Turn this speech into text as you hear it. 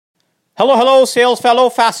Hello, sales fellow.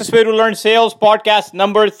 Fastest way to learn sales, podcast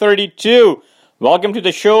number 32. Welcome to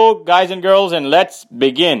the show, guys and girls, and let's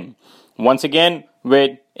begin. Once again,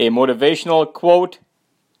 with a motivational quote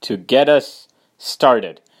to get us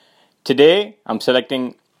started. Today, I'm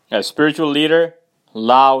selecting a spiritual leader,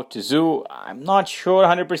 Lao Tzu. I'm not sure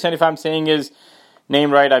 100% if I'm saying his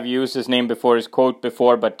name right. I've used his name before, his quote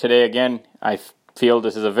before, but today, again, I feel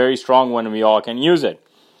this is a very strong one and we all can use it.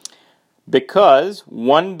 Because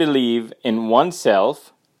one believes in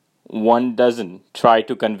oneself, one doesn't try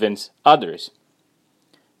to convince others.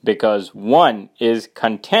 Because one is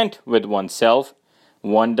content with oneself,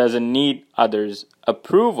 one doesn't need others'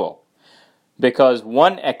 approval. Because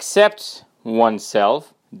one accepts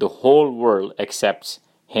oneself, the whole world accepts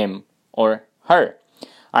him or her.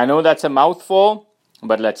 I know that's a mouthful,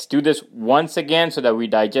 but let's do this once again so that we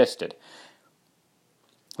digest it.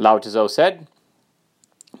 Lao Tzu said,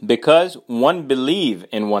 because one believes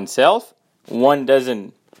in oneself, one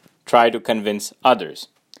doesn't try to convince others.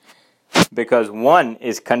 Because one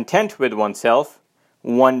is content with oneself,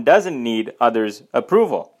 one doesn't need others'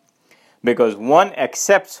 approval. Because one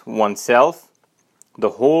accepts oneself, the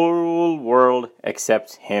whole world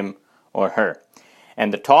accepts him or her.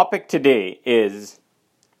 And the topic today is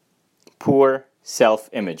poor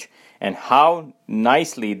self-image and how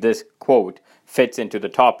nicely this quote fits into the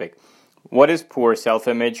topic. What is poor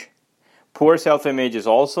self-image? Poor self-image is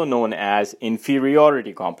also known as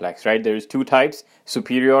inferiority complex, right? There's two types,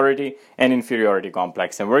 superiority and inferiority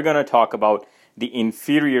complex. And we're going to talk about the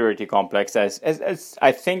inferiority complex as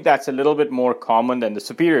I think that's a little bit more common than the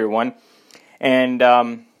superior one. And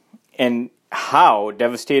how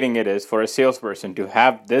devastating it is for a salesperson to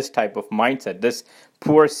have this type of mindset, this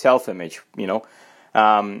poor self-image, what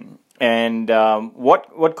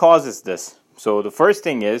causes this? So the first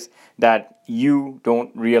thing is that you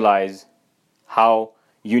don't realize how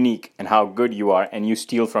unique and how good you are, and you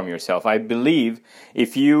steal from yourself. I believe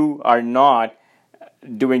if you are not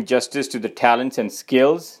doing justice to the talents and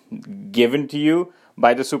skills given to you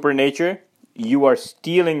by the supernature, you are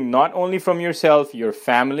stealing not only from yourself, your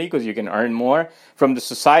family, because you can earn more, from the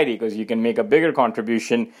society, because you can make a bigger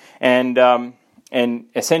contribution, and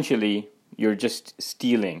essentially you're just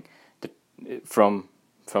stealing from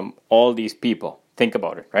all these people. Think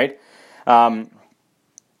about it, right?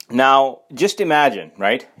 Now, just imagine,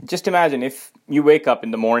 right? Just imagine if you wake up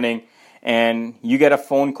in the morning and you get a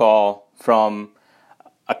phone call from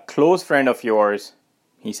a close friend of yours.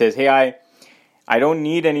 He says, hey, I don't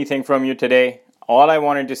need anything from you today. All I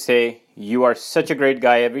wanted to say, you are such a great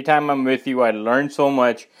guy. Every time I'm with you, I learn so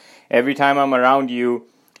much. Every time I'm around you,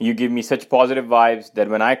 you give me such positive vibes that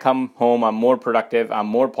when I come home, I'm more productive, I'm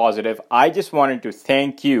more positive. I just wanted to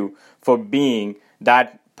thank you for being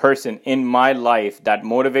that person in my life that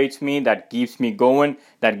motivates me, that keeps me going,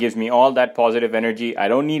 that gives me all that positive energy. I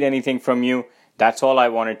don't need anything from you. That's all I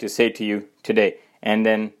wanted to say to you today. And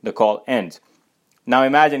then the call ends. Now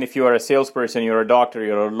imagine if you are a salesperson, you're a doctor,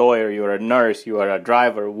 you're a lawyer, you're a nurse, you are a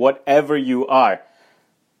driver, whatever you are,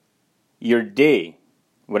 your day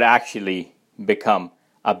would actually become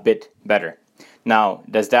a bit better. Now,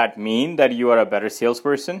 does that mean that you are a better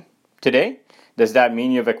salesperson today? Does that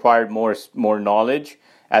mean you've acquired more knowledge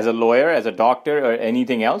as a lawyer, as a doctor, or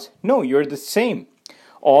anything else? No, you're the same.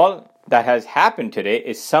 All that has happened today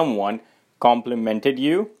is someone complimented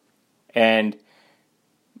you and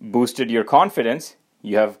boosted your confidence.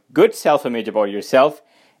 You have good self-image about yourself,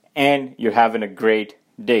 and you're having a great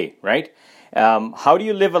day, right? How do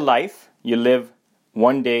you live a life? You live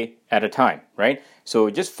one day at a time, right? So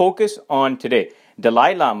just focus on today.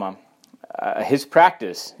 Dalai Lama, his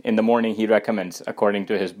practice in the morning he recommends, according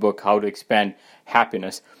to his book, How to Expand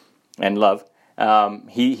Happiness and Love.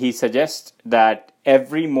 He suggests that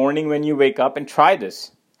every morning when you wake up, and try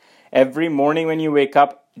this, every morning when you wake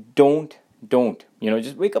up, don't,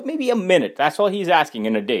 just wake up maybe a minute. That's all he's asking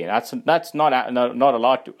in a day. That's not a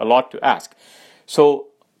lot to ask. So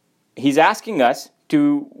he's asking us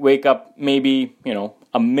to wake up maybe,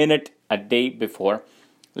 a minute a day before.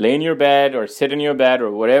 Lay in your bed or sit in your bed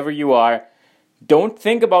or whatever you are. Don't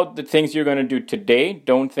think about the things you're going to do today.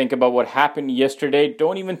 Don't think about what happened yesterday.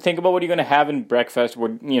 Don't even think about what you're going to have in breakfast.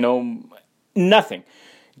 Nothing.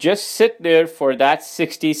 Just sit there for that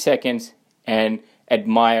 60 seconds and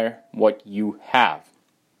admire what you have.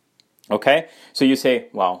 Okay? So you say,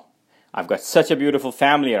 wow, I've got such a beautiful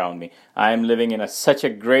family around me. I am living in such a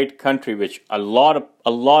great country, which a lot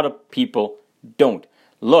of people don't.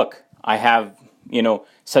 Look, I have,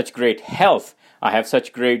 such great health. I have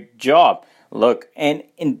such great job. Look, and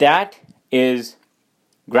that is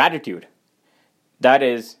gratitude. That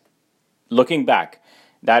is looking back.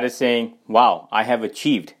 That is saying, wow, I have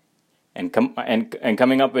achieved. and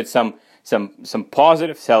coming up with some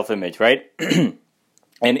positive self-image, right?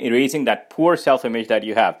 And erasing that poor self-image that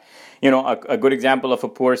you have. A good example of a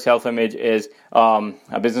poor self-image is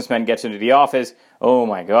a businessman gets into the office. Oh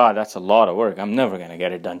my God, that's a lot of work. I'm never going to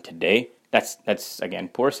get it done today. That's again,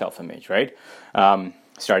 poor self-image, right?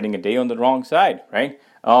 Starting a day on the wrong side, right?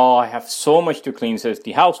 Oh, I have so much to clean, says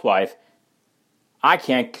the housewife. I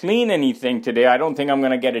can't clean anything today. I don't think I'm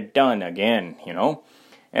going to get it done again,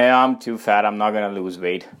 And I'm too fat. I'm not going to lose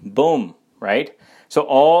weight. Boom, right? So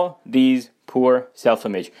all these poor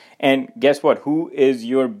self-image. And guess what? Who is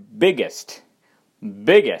your biggest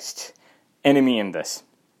enemy in this?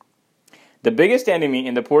 The biggest enemy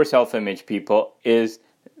in the poor self-image people is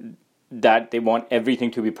that they want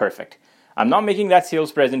everything to be perfect. I'm not making that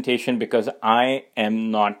sales presentation because I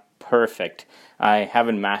am not perfect. I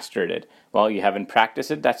haven't mastered it. Well, you haven't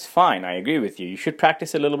practiced it, that's fine. I agree with you. You should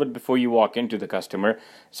practice a little bit before you walk into the customer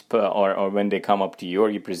or when they come up to you or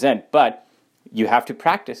you present. But you have to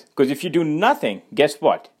practice, because if you do nothing, guess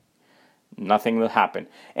what? Nothing will happen.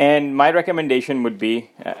 And my recommendation would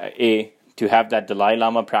be to have that Dalai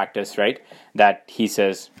Lama practice, right? That he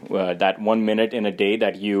says that 1 minute in a day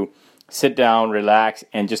that you sit down, relax,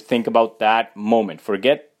 and just think about that moment.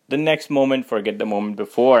 Forget the next moment, forget the moment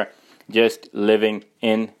before, just living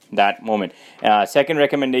in that moment. Second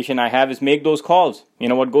recommendation I have is make those calls.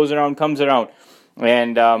 What goes around comes around.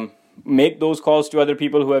 And make those calls to other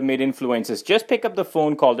people who have made influences. Just pick up the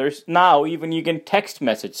phone call. There's now even you can text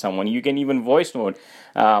message someone. You can even voice note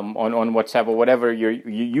on WhatsApp or whatever you're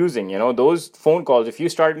using. Those phone calls, if you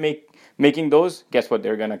start making those, guess what?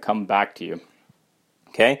 They're going to come back to you.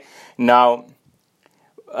 Okay? Now,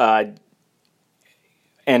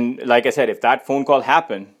 and like I said, if that phone call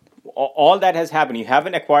happened, all that has happened. You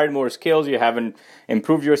haven't acquired more skills. You haven't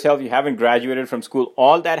improved yourself. You haven't graduated from school.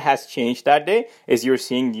 All that has changed that day is you're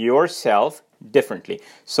seeing yourself differently.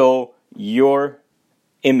 So your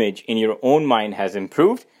image in your own mind has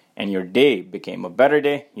improved and your day became a better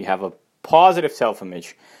day. You have a positive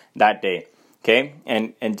self-image that day. Okay?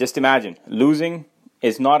 And just imagine, losing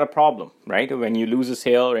is not a problem, right? When you lose a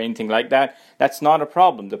sale or anything like that, that's not a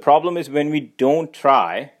problem. The problem is when we don't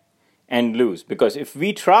try and lose, because if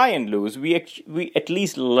we try and lose, we at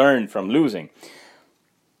least learn from losing.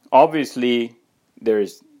 Obviously,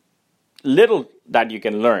 there's little that you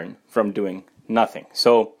can learn from doing nothing.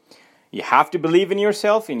 So you have to believe in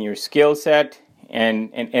yourself, in your skill set,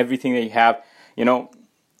 and everything that you have.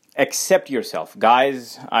 Accept yourself,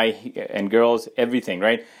 guys, and girls, everything,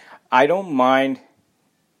 right? I don't mind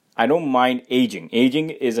aging. Aging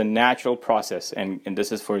is a natural process, and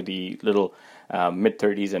this is for the little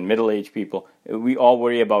mid-30s and middle-aged people. We all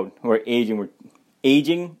worry about we're aging.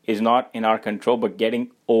 Aging is not in our control, but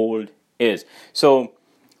getting old is. So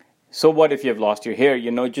what if you have lost your hair?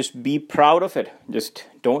 Just be proud of it. Just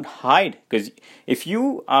don't hide, because if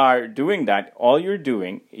you are doing that, all you're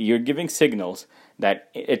doing, you're giving signals that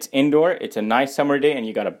it's indoor, it's a nice summer day, and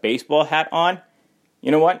you got a baseball hat on.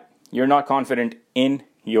 You know what? You're not confident in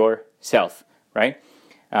yourself, right?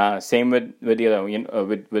 Same with the other,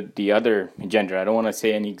 with the other gender. I don't want to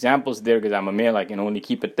say any examples there because I'm a male. I can only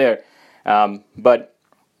keep it there. But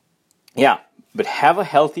have a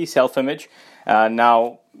healthy self-image.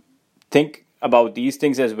 Now, think about these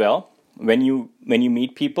things as well. When you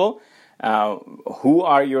meet people, who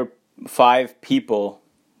are your 5 people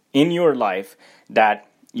in your life that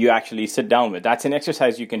you actually sit down with? That's an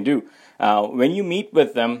exercise you can do. When you meet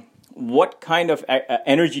with them, what kind of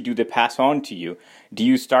energy do they pass on to you? Do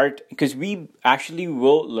you start, because we actually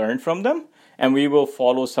will learn from them and we will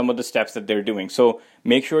follow some of the steps that they're doing. So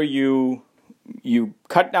make sure you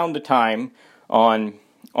cut down the time on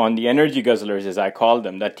the energy guzzlers, as I call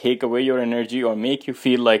them, that take away your energy or make you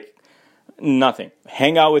feel like nothing.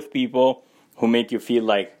 Hang out with people who make you feel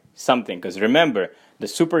like something. Because remember, the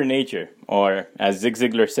supernature, or as Zig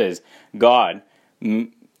Ziglar says, God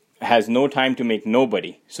has no time to make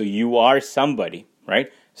nobody. So you are somebody,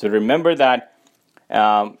 right? So remember that.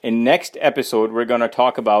 In next episode, we are going to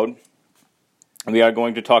talk about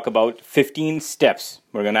 15 steps.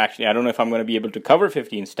 We're going to actually, I don't know if I'm going to be able to cover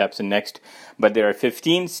 15 steps in next, but there are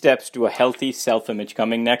 15 steps to a healthy self-image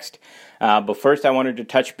coming next. But first, I wanted to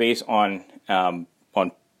touch base on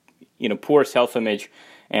poor self-image,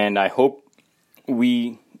 and I hope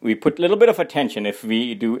we put a little bit of attention if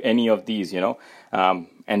we do any of these,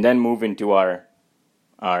 and then move into our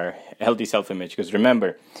healthy self-image. Because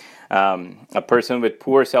remember, a person with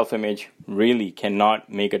poor self-image really cannot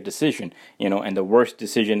make a decision, and the worst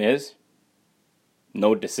decision is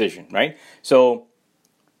no decision, right? So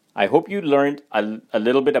I hope you learned a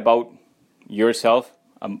little bit about yourself,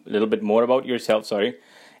 a little bit more about yourself,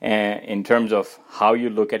 in terms of how you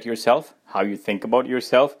look at yourself, how you think about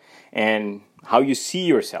yourself, and how you see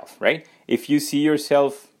yourself, right? If you see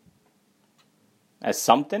yourself as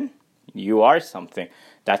something, you are something.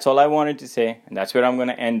 That's all I wanted to say, and that's where I'm going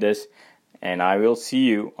to end this. And I will see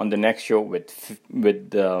you on the next show with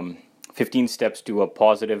 15 steps to a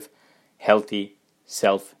positive, healthy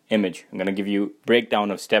self-image. I'm going to give you a breakdown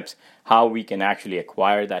of steps, how we can actually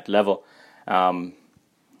acquire that level.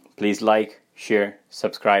 Please like, share,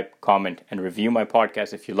 subscribe, comment, and review my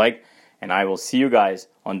podcast if you like. And I will see you guys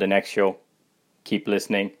on the next show. Keep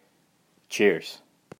listening. Cheers.